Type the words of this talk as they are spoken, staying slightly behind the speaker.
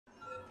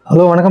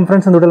Hello வணக்கம்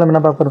friends. இந்த வீடியோவில் என்ன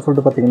பார்க்க போகிறோம்னு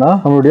சொல்லிட்டு பார்த்தீங்கன்னா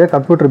நம்மளுடைய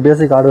கம்ப்யூட்டர்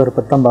பேசிக் ஹார்ட்வேர்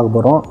பற்றி தான் பார்க்க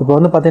போகிறோம். இப்போ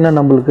வந்து பார்த்தீங்கன்னா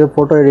நம்மளுக்கு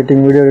ஃபோட்டோ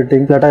எடிட்டிங், வீடியோ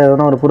எடிட்டிங், இல்லாட்டா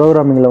எதனா ஒரு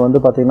ப்ரோக்ராமிங்கில்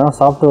வந்து பார்த்தீங்கன்னா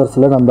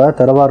சாஃப்ட்வேர்ஸில் நம்ம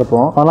தெரவாக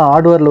இருப்போம். ஆனால்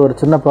ஹார்ட்வேரில் ஒரு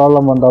சின்ன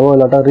ப்ராப்ளம் வந்தாவோ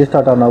இல்லாட்டா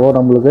ரீஸ்டார்ட் ஆனாவோ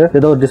நம்மளுக்கு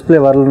ஏதோ ஒரு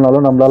டிஸ்பிளே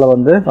வரலனாலும் நம்மளால்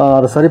வந்து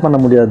அதை சரி பண்ண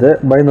முடியாது,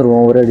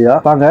 பயந்துருவோம்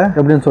ஒரேடியாக. வாங்க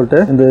எப்படின்னு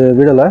சொல்லிட்டு இந்த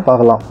வீடியோவில்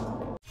பார்க்கலாம்.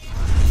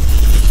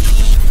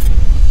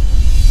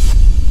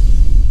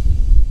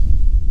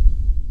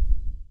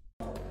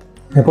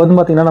 இப்போ வந்து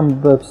பார்த்தீங்கன்னா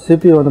நம்ம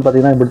CPU வந்து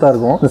பார்த்தீங்கன்னா இப்படி தான்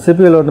இருக்கும். இந்த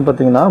CPU வந்து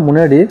பார்த்தீங்கன்னா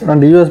முன்னாடி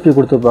 2 USB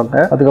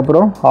கொடுத்துருப்பாங்க,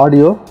 அதுக்கப்புறம்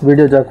ஆடியோ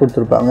வீடியோ ஜாக்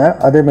கொடுத்துருப்பாங்க.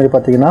 அதே மாதிரி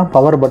பார்த்தீங்கன்னா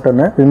பவர்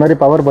பட்டனு, இது மாதிரி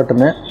பவர்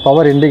பட்டனு,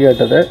 பவர்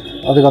இண்டிகேட்டரு,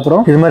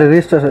 அதுக்கப்புறம் இது மாதிரி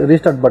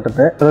ரீஸ்டார்ட்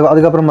பட்டனு,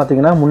 அதுக்கப்புறம்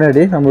பார்த்தீங்கன்னா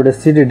முன்னாடி நம்மளுடைய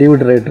CD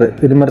டிவிடி ரைட்டரு,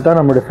 இது மாதிரி தான்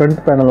நம்மளுடைய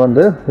ஃப்ரண்ட் பேனல்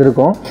வந்து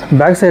இருக்கும்.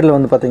 பேக் சைடில்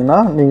வந்து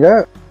பார்த்தீங்கன்னா நீங்கள்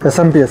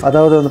SMPS,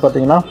 அதாவது வந்து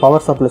பார்த்தீங்கன்னா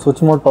பவர் சப்ளை,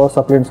 சுவிட்ச் மோட் பவர்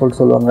சப்ளைன்னு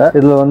சொல்லுவாங்க.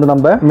 இதில் வந்து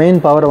நம்ம மெயின்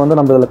பவரை வந்து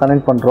நம்ம இதில்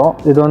கனெக்ட் பண்ணுறோம்.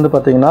 இது வந்து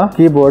பார்த்தீங்கன்னா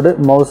keyboard,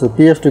 mouse,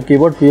 PS2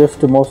 keyboard,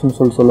 PS2 மவுஸ்ன்னு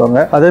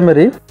சொல்லுவாங்க. அதே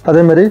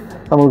மாதிரி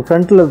நமக்கு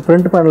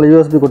ஃப்ரண்ட் பேனலில்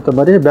USB கொடுத்த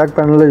மாதிரி பேக்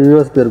பேனலில்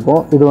USB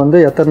இருக்கும். இது வந்து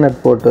எத்தர்நெட்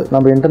போர்ட்டு.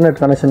 நம்ம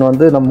இன்டர்நெட் கனெக்ஷன்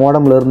வந்து நம்ம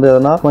மோடம்ல இருந்து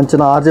எதனா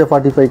வந்துச்சுன்னா,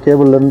 RJ45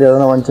 கேபிள்ல இருந்து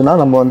எதனா வந்துச்சுன்னா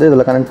நம்ம வந்து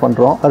இதில் கனெக்ட்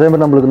பண்ணுறோம். அதே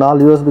மாதிரி நம்மளுக்கு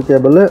 4 USB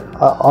கேபிள்,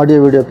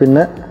 ஆடியோ வீடியோ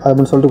பின்னு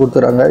அப்படின்னு சொல்லிட்டு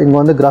கொடுத்துறாங்க. இங்கே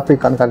வந்து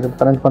கிராஃபிக் கார்டு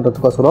கனெக்ட்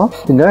பண்ணுறதுக்கோசரம்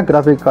இங்கே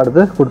கிராஃபிக்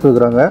கார்டு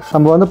கொடுத்துருக்காங்க.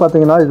 நம்ம வந்து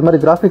பார்த்தீங்கன்னா இது மாதிரி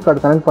கிராஃபிக்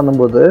கார்டு கனெக்ட்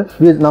பண்ணும்போது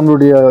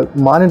நம்மளுடைய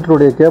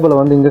மானிட்டருடைய கேபிளை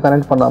வந்து இங்கே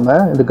கனெக்ட்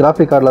பண்ணாமல் இந்த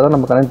கிராஃபிக் கார்டில் தான்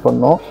நம்ம கனெக்ட்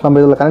பண்ணணும்.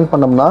 நம்ம இதில் கனெக்ட்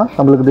பண்ணோம்னா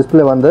நம்மளுக்கு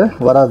டிஸ்பிளே வந்து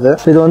வராது.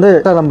 இது வந்து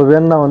நம்ம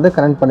வேணும்னா வந்து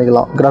கனெக்ட்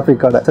பண்ணிக்கலாம்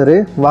கிராஃபிக் கார்டை. சரி,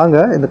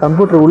 வாங்க இந்த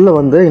கம்ப்யூட்டர் உள்ள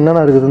வந்து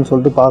என்னென்ன இருக்குதுன்னு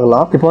சொல்லிட்டு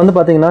பார்க்கலாம். இப்போ வந்து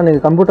பார்த்தீங்கன்னா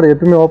நீங்கள் கம்ப்யூட்டர்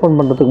எப்பயுமே ஓப்பன்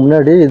பண்ணுறதுக்கு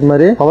முன்னாடி இது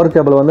மாதிரி பவர்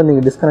கேபிளை வந்து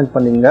நீங்கள் டிஸ்கனெக்ட்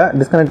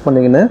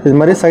பண்ணிங்கன்னு இது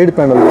மாதிரி சைடு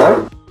பேனலில்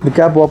இந்த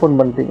கேப் ஓப்பன்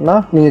பண்ணிட்டீங்கன்னா,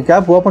 நீங்கள்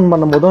கேப் ஓப்பன்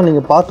பண்ணும்போதும்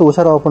நீங்கள் பார்த்து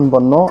உஷாராக ஓப்பன்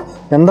பண்ணணும்.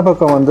 எந்த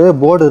பக்கம் வந்து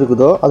போர்டு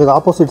இருக்குதோ அதுக்கு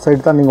ஆப்போசிட்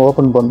சைடு தான் நீங்கள்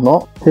ஓப்பன்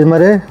பண்ணணும். இது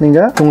மாதிரி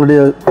நீங்கள் உங்களுடைய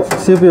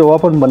CPU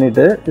ஓப்பன்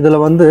பண்ணிவிட்டு இதில்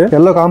வந்து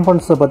எல்லா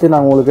காம்பனன்ட்ஸை பற்றி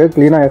நான் உங்களுக்கு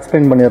க்ளீனாக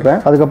எக்ஸ்பிளைன் பண்ணிடுறேன்.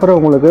 அதுக்கப்புறம்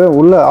உங்களுக்கு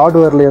உள்ள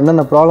ஹார்ட்வேரில்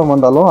என்னென்ன ப்ராப்ளம்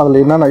வந்தாலும் அதில்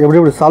என்னென்ன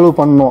எப்படி சால்வ்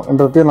பண்ணணும்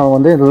என்றதையும் நான்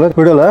வந்து இதில்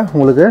வீடியோவில்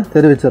உங்களுக்கு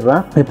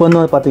தெரிவிச்சிடுறேன். இப்போ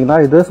வந்து பார்த்தீங்கன்னா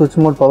இது சுவிட்ச்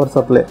மோட் பவர்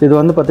சப்ளை. இது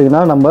வந்து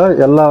பார்த்தீங்கன்னா நம்ம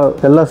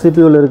எல்லா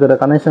CPUவில் இருக்கிற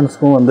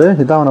கனெக்ஷன்ஸ்க்கும் வந்து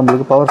இதான்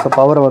நம்மளுக்கு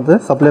பவரை வந்து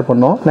சப்ளை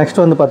பண்ணோம்.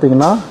 நெக்ஸ்ட் வந்து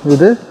பார்த்தீங்கன்னா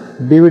இது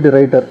டிவிடி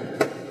ரைட்டரு.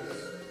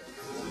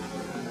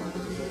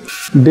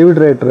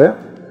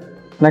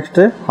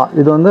 நெக்ஸ்ட்டு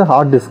இது வந்து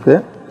ஹார்ட் டிஸ்க்கு.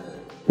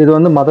 இது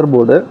வந்து மதர்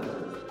போர்டு.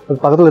 அது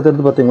பக்கத்தில்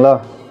தெரிஞ்சு பார்த்தீங்களா,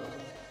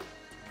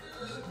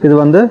 இது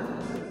வந்து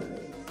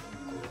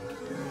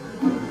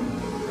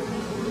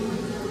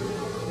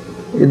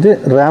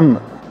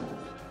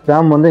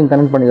ரேம் வந்து இங்கே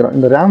கனெக்ட் பண்ணிக்கிறோம்.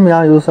 இந்த ரேம்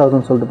ஏன் யூஸ்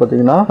ஆகுதுன்னு சொல்லிட்டு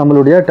பார்த்தீங்கன்னா,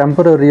 நம்மளுடைய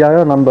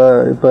டெம்பரரியாக நம்ம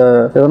இப்போ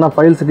எதனா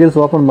ஃபைல்ஸ்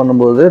ஓப்பன்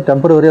பண்ணும்போது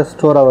டெம்பரரியாக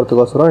ஸ்டோர்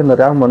ஆகிறதுக்கோசரம் இந்த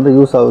ரேம் வந்து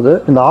யூஸ் ஆகுது.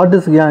 இந்த ஹார்ட்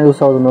டிஸ்க் ஏன்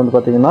யூஸ் ஆகுதுன்னு வந்து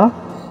பார்த்தீங்கன்னா,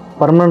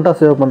 பர்மனெண்ட்டாக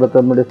சேவ் பண்ணுறது,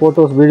 நம்மளுடைய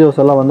ஃபோட்டோஸ்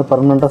வீடியோஸ் எல்லாம் வந்து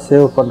பர்மனெண்ட்டாக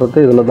சேவ் பண்ணுறது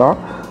இதில் தான்.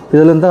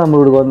 இதுலேருந்து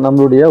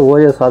நம்மளுடைய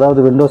OS,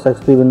 அதாவது Windows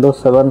XP, Windows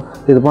 7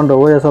 இது போன்ற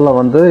OS எல்லாம்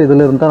வந்து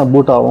இதிலிருந்து தான்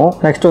பூட் ஆகும்.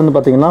 நெக்ஸ்ட் வந்து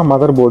பார்த்தீங்கன்னா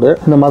மதர் போர்டு.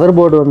 இந்த மதர்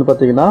போர்டு வந்து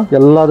பார்த்தீங்கன்னா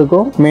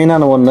எல்லாத்துக்கும்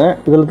மெயினான ஒன்று.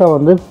 இதில் தான்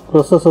வந்து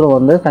ப்ரொசஸரும்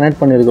வந்து கனெக்ட்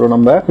பண்ணியிருக்கிறோம்.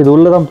 நம்ம இது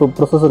உள்ளே தான்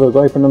ப்ரொசஸர்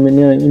இருக்கும். இப்போ நம்ம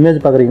இமேஜ்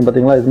பார்க்குறீங்க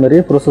பார்த்தீங்களா, இது மாதிரி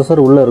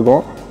ப்ரொசஸர் உள்ளே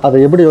இருக்கும். அதை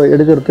எப்படி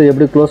எடுக்கிறது,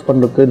 எப்படி க்ளோஸ்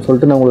பண்ணுறதுன்னு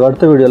சொல்லிட்டு நான் உங்களுக்கு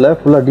அடுத்த வீடியோவில்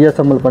ஃபுல்லாக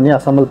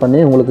அசம்பிள் பண்ணி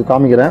உங்களுக்கு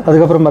காமிக்கிறேன்.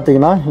 அதுக்கப்புறம்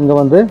பார்த்தீங்கன்னா இங்கே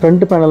வந்து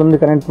ஃப்ரண்ட்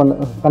பேனல்லேருந்து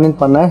கனெக்ட்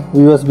பண்ண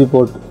USB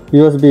போர்ட்,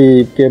 USB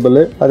கேபிள்,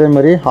 அதே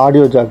மாதிரி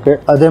ஆடியோ ஜாக்கு,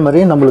 அதே மாதிரி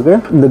நம்மளுக்கு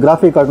இந்த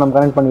கிராஃபிக் கார்டு நம்ம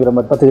கனெக்ட் பண்ணிக்கிற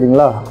மாதிரி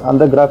பார்த்துக்கிறீங்களா,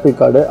 அந்த கிராஃபிக்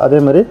கார்டு, அதே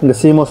மாதிரி இந்த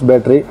CMOS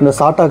பேட்டரி, இந்த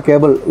SATA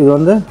கேபிள். இது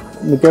வந்து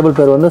இந்த கேபிள்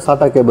பேர் வந்து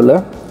SATA கேபிள்,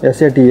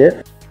 SATA.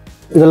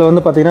 இதில்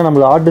வந்து பார்த்திங்கன்னா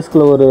நம்மளுக்கு ஹார்ட்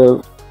டிஸ்கில்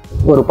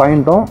ஒரு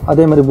பாயிண்ட்டும்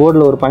அதே மாதிரி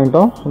போர்டில் ஒரு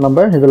பாயிண்ட்டும்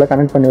நம்ம இதில்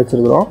கனெக்ட் பண்ணி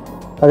வச்சுருக்கிறோம்.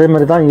 அதே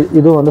மாதிரி தான்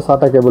இதுவும் வந்து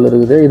SATA கேபிள்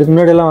இருக்குது. இதுக்கு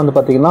முன்னாடியெல்லாம் வந்து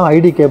பார்த்தீங்கன்னா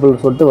ID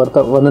கேபிள் சொல்லிட்டு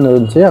வந்து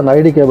இருந்துச்சு. அந்த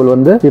ID கேபிள்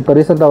வந்து இப்போ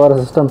ரீசெண்டாக வர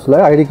சிஸ்டம்ஸில்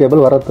ID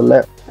கேபிள் வரதில்லை.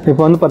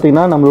 இப்போ வந்து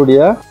பார்த்தீங்கன்னா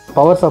நம்மளுடைய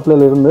பவர்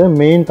சப்ளைல இருந்து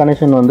மெயின்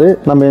கனெக்ஷன் வந்து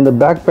நம்ம இந்த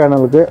பேக்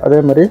பேனலுக்கு, அதே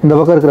மாதிரி இந்த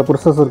பக்கம் இருக்கிற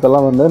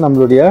ப்ரொசஸருக்கெல்லாம் வந்து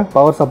நம்மளுடைய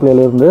பவர்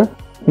சப்ளைல இருந்து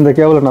இந்த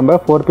கேபிளை நம்ம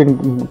 4 பின்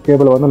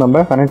கேபிளை வந்து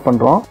நம்ம கனெக்ட்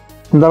பண்ணுறோம்.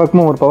 இந்த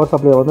பக்கமும் ஒரு பவர்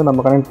சப்ளையை வந்து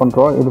நம்ம கனெக்ட்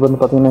பண்ணுறோம். இது வந்து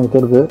பார்த்தீங்கன்னா எனக்கு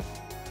தெரியுது.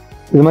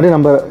 இது மாதிரி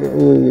நம்ம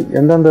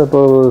எந்தெந்த இப்போ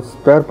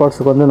ஸ்பேர்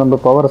பார்ட்ஸுக்கு வந்து நம்ம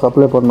பவரை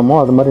சப்ளை பண்ணணுமோ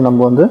அது மாதிரி நம்ம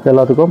வந்து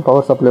எல்லாத்துக்கும்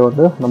பவர் சப்ளை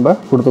வந்து நம்ம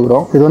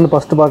கொடுத்துக்கிறோம். இது வந்து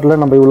ஃபஸ்ட்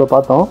பார்ட்டில் நம்ம இவ்வளோ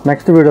பார்த்தோம்.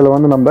 நெக்ஸ்ட் வீடியோவில்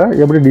வந்து நம்ம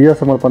எப்படி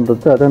டிஅசெம்பிள்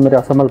பண்ணுறது, அதே மாதிரி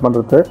அசெம்பிள்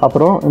பண்ணுறது,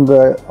 அப்புறம் இந்த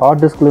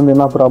ஹார்ட் டிஸ்க்லேருந்து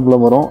என்ன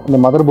ப்ராப்ளம் வரும், இந்த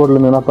மதர்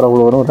போர்ட்லேருந்து என்ன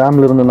ப்ராப்ளம் வரும்,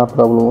 ரேம்லேருந்து என்ன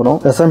ப்ராப்ளம் வரும்,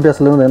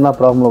 SMPSலேருந்து என்ன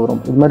ப்ராப்ளம்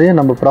வரும், இது மாதிரி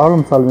நம்ம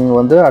ப்ராப்ளம் சால்விங்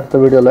வந்து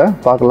அடுத்த வீடியோவில்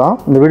பார்க்கலாம்.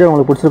 இந்த வீடியோ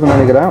உங்களுக்கு பிடிச்சிருக்குன்னு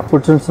நினைக்கிறேன்.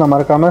 பிடிச்சிருந்துச்சுன்னா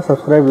மறக்காமல்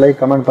சப்ஸ்கிரைப்,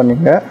 லைக், கமெண்ட்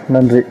பண்ணிங்க.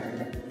 நன்றி.